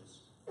questions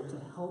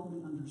to help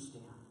me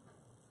understand.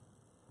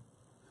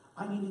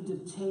 I needed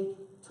to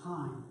take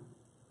time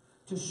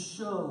to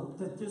show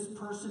that this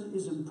person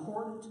is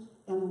important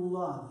and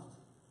loved.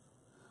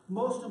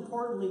 Most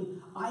importantly,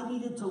 I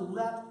needed to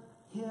let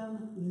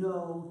him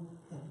know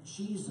that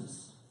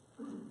Jesus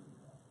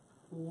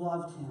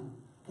loved him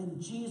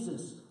and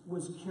Jesus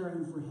was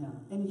caring for him.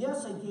 And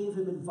yes, I gave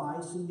him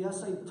advice, and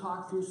yes, I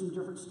talked through some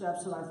different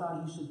steps that I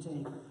thought he should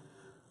take.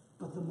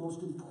 But the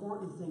most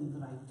important thing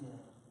that I did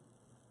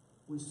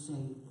was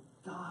say,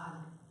 God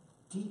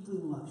deeply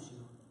loves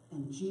you,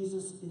 and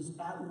Jesus is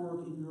at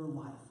work in your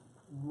life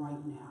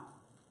right now.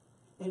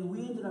 And we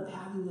ended up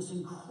having this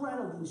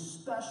incredibly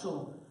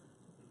special,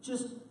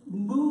 just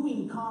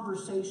moving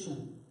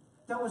conversation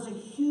that was a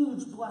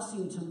huge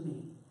blessing to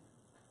me.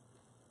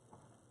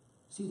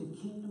 See, the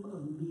kingdom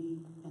of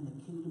me and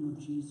the kingdom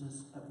of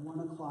Jesus at 1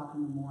 o'clock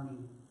in the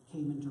morning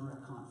came in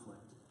direct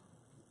conflict.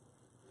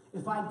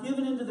 If I'd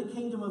given into the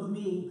kingdom of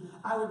me,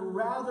 I would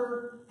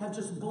rather have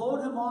just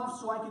blown him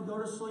off so I could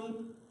go to sleep,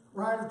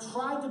 or I'd have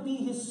tried to be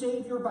his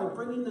savior by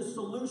bringing the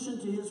solution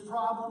to his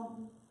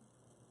problem.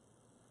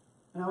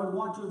 And I would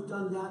want to have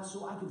done that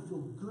so I could feel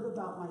good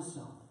about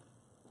myself.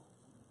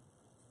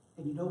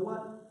 And you know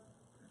what?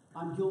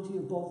 I'm guilty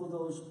of both of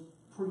those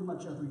pretty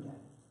much every day.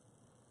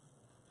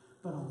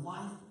 But a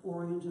life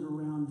oriented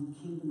around the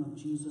kingdom of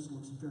Jesus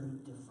looks very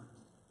different.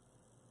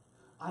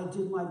 I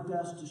did my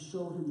best to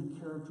show him the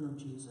character of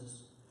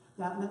Jesus.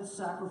 That meant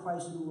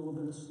sacrificing a little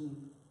bit of sleep.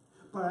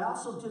 But I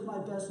also did my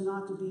best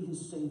not to be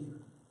his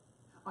savior.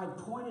 I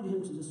pointed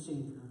him to the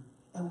Savior.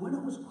 And when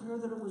it was clear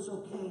that it was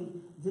okay,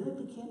 then it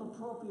became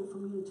appropriate for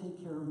me to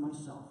take care of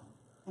myself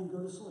and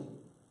go to sleep.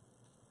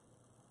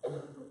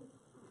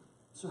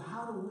 So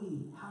how do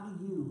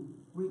you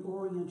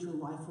reorient your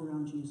life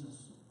around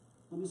Jesus?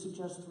 Let me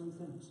suggest 3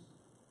 things.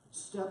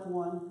 Step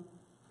 1,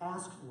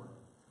 ask for it.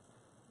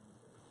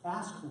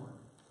 Ask for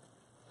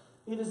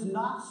it. It is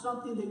not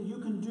something that you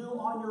can do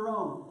on your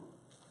own.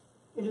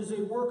 It is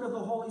a work of the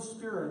Holy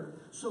Spirit.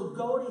 So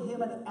go to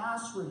him and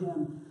ask for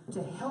him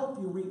to help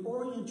you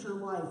reorient your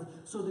life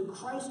so that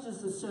Christ is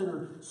the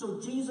center. So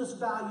Jesus'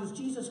 values,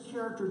 Jesus'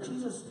 character,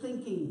 Jesus'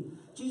 thinking,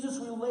 Jesus'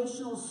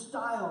 relational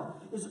style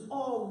is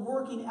all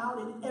working out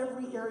in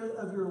every area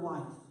of your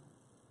life.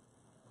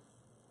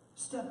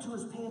 Step 2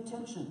 is pay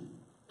attention.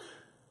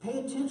 Pay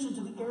attention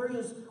to the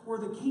areas where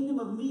the kingdom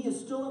of me is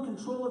still in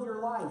control of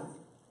your life.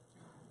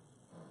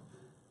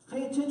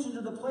 Pay attention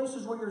to the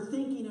places where your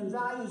thinking and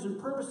values and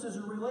purposes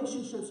and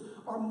relationships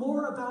are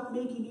more about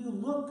making you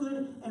look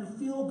good and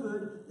feel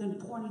good than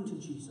pointing to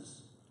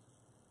Jesus.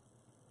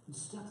 And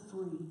step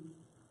 3,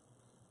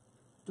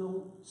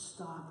 don't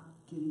stop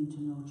getting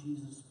to know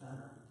Jesus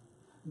better.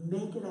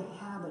 Make it a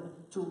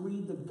habit to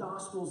read the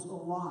Gospels a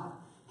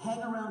lot.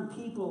 Hang around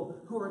people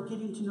who are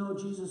getting to know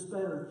Jesus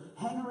better.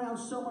 Hang around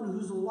someone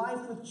whose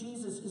life with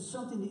Jesus is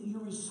something that you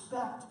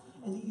respect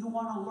and that you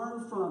want to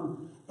learn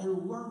from,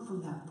 and learn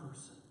from that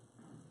person.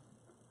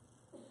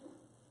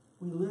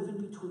 We live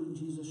in between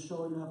Jesus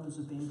showing up as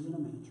a baby in a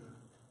manger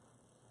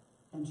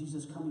and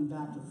Jesus coming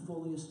back to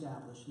fully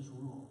establish his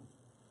rule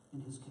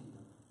in his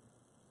kingdom.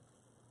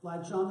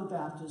 Like John the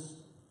Baptist,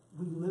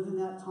 we live in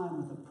that time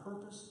with a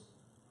purpose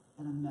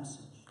and a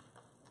message.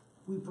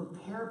 We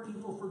prepare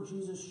people for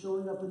Jesus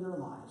showing up in their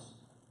lives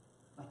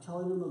by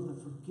telling them of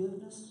the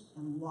forgiveness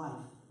and life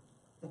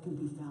that can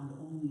be found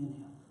only in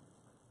him.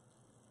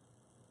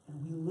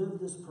 And we live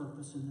this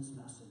purpose and this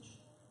message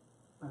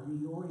by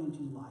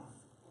reorienting life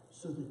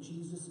so that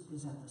Jesus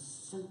is at the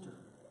center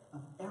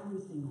of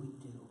everything we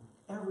do,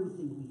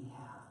 everything we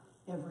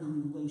have, every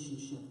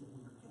relationship that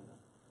we are given.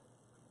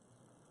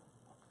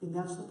 And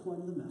that's the point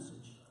of the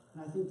message.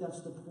 And I think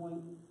that's the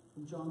point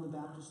of John the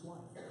Baptist's life.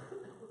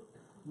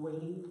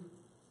 Waiting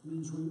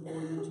means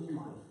reorienting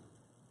life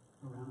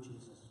around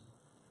Jesus.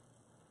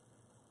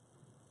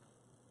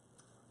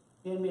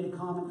 Anne made a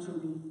comment to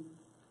me.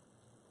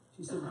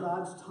 She said,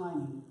 God's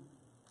timing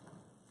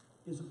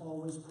is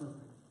always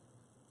perfect.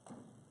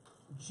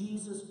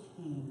 Jesus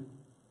came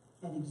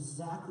at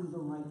exactly the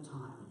right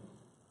time,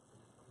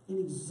 in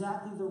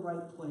exactly the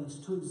right place,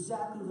 to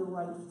exactly the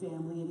right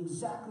family, in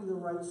exactly the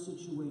right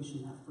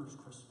situation that first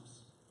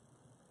Christmas.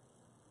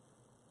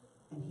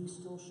 And he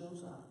still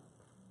shows up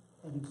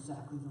at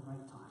exactly the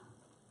right time.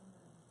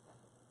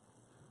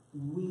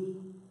 We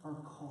are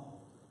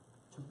called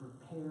to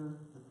prepare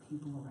the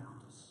people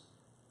around us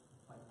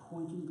by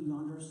pointing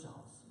beyond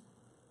ourselves,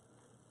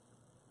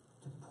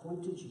 to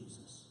point to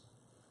Jesus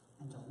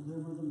and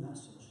deliver the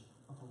message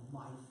of a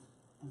life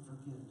and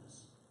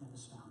forgiveness that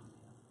is found in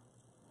him.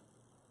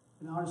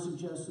 And I want to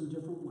suggest some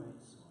different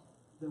ways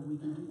that we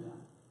can do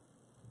that.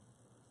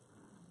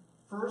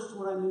 First,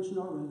 what I mentioned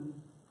already,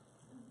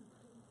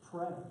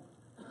 pray.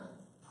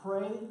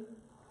 Pray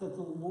that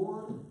the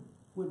Lord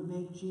would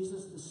make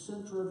Jesus the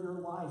center of your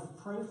life.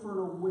 Pray for an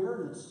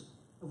awareness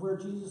of where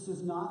Jesus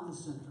is not the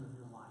center of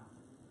your life.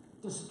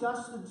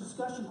 Discuss the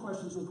discussion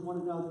questions with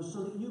one another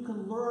so that you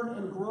can learn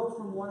and grow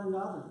from one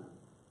another.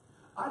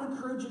 I'd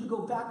encourage you to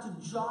go back to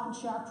John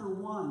chapter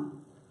 1.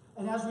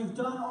 And as we've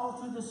done all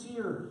through this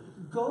year,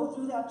 go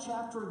through that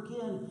chapter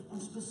again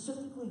and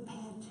specifically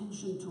pay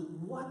attention to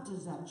what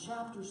does that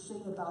chapter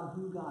say about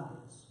who God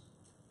is.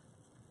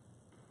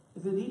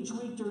 If in each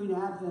week during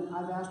Advent,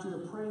 I've asked you to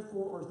pray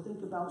for or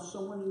think about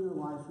someone in your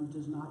life who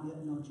does not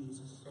yet know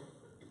Jesus.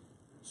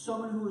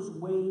 Someone who is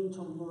waiting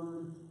to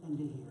learn and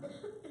to hear.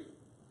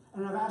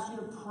 And I've asked you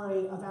to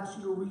pray, I've asked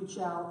you to reach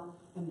out,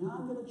 and now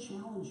I'm going to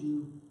challenge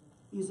you.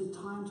 Is it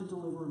time to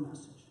deliver a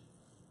message?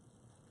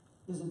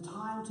 Is it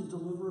time to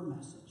deliver a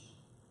message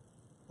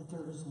that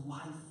there is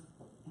life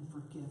and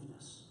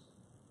forgiveness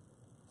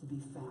to be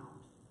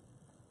found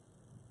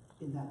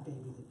in that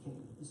baby that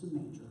came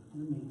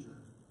in a manger,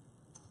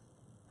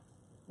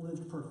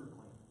 lived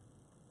perfectly,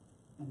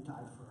 and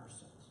died for our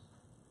sins?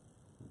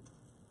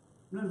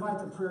 I'm going to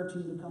invite the prayer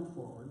team to come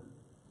forward.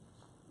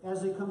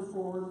 As they come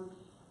forward,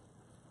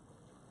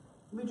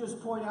 let me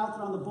just point out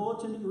that on the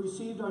bulletin that you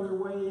received on your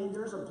way in,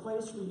 there's a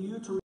place for you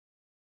to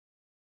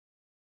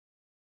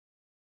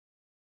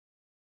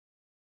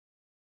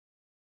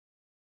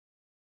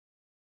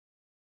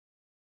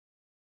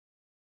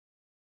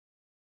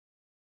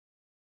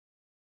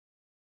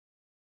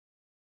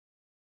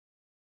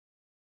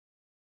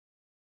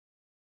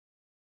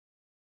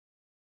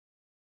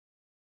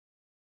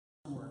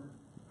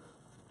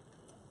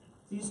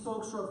These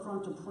folks are up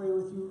front to pray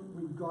with you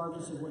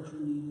regardless of what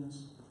your need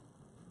is.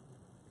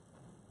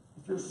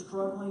 If you're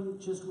struggling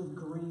just with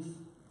grief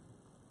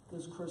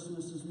this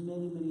Christmas, as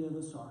many, many of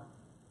us are.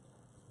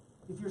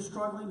 If you're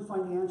struggling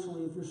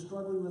financially, if you're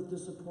struggling with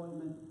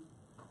disappointment,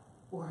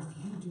 or if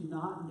you do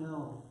not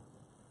know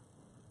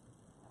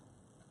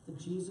the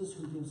Jesus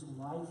who gives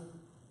life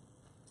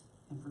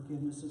and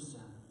forgiveness of sin,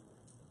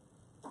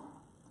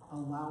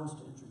 allow us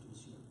to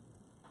introduce you.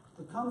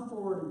 But come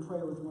forward and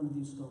pray with one of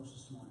these folks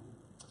this morning.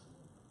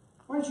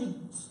 Why don't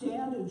you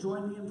stand and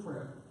join me in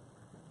prayer?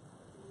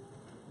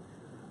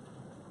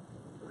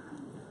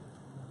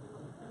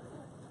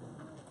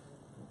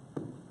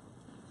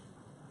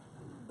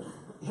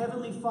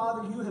 Heavenly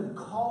Father, you have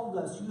called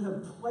us. You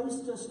have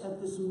placed us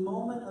at this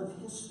moment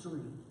of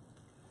history.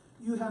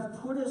 You have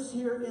put us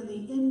here in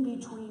the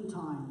in-between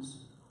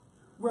times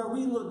where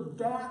we look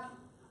back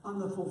on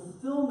the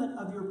fulfillment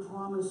of your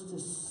promise to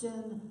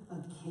send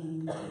a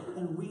king,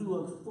 and we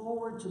look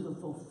forward to the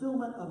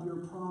fulfillment of your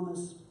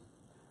promise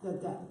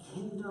that that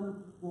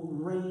kingdom will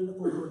reign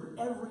over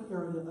every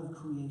area of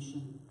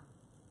creation,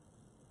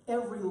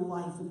 every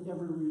life and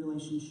every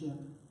relationship.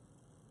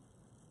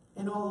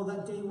 And although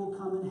that day will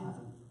come in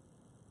heaven,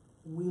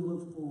 we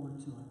look forward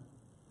to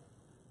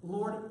it.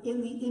 Lord,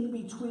 in the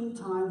in-between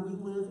time,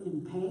 we live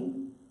in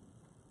pain,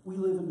 we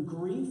live in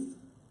grief,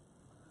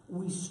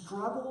 we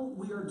struggle,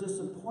 we are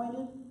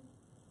disappointed,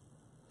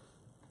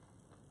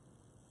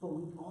 but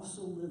we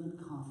also live in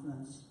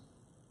confidence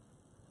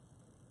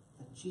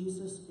that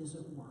Jesus is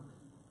at work,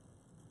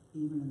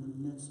 even in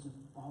the midst of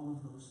all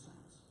of those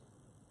things.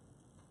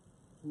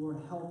 Lord,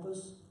 help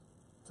us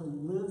to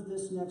live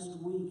this next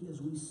week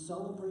as we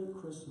celebrate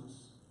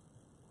Christmas.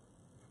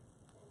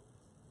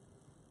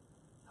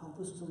 Help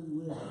us to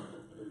live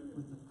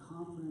with the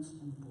confidence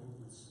and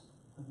boldness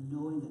of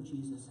knowing that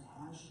Jesus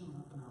has shown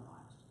up in our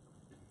lives,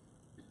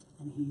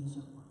 and he is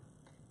at work.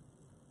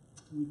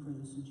 And we pray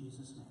this in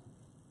Jesus' name.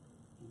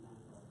 Amen.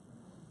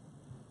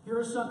 Here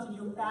is something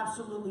you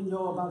absolutely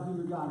know about who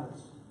your God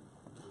is.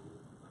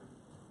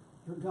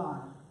 Your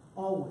God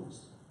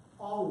always,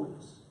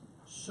 always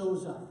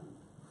shows up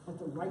at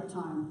the right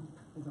time,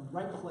 at the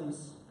right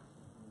place,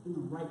 in the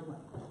right way.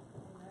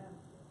 Amen.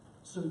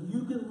 So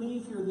you can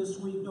leave here this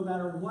week, no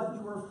matter what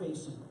you are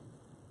facing,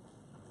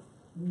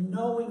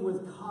 knowing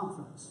with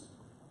confidence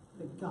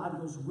that God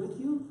goes with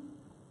you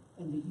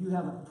and that you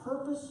have a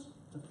purpose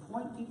to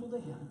point people to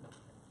him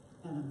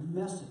and a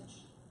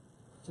message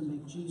to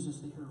make Jesus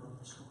the hero of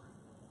the story.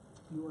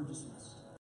 You are dismissed.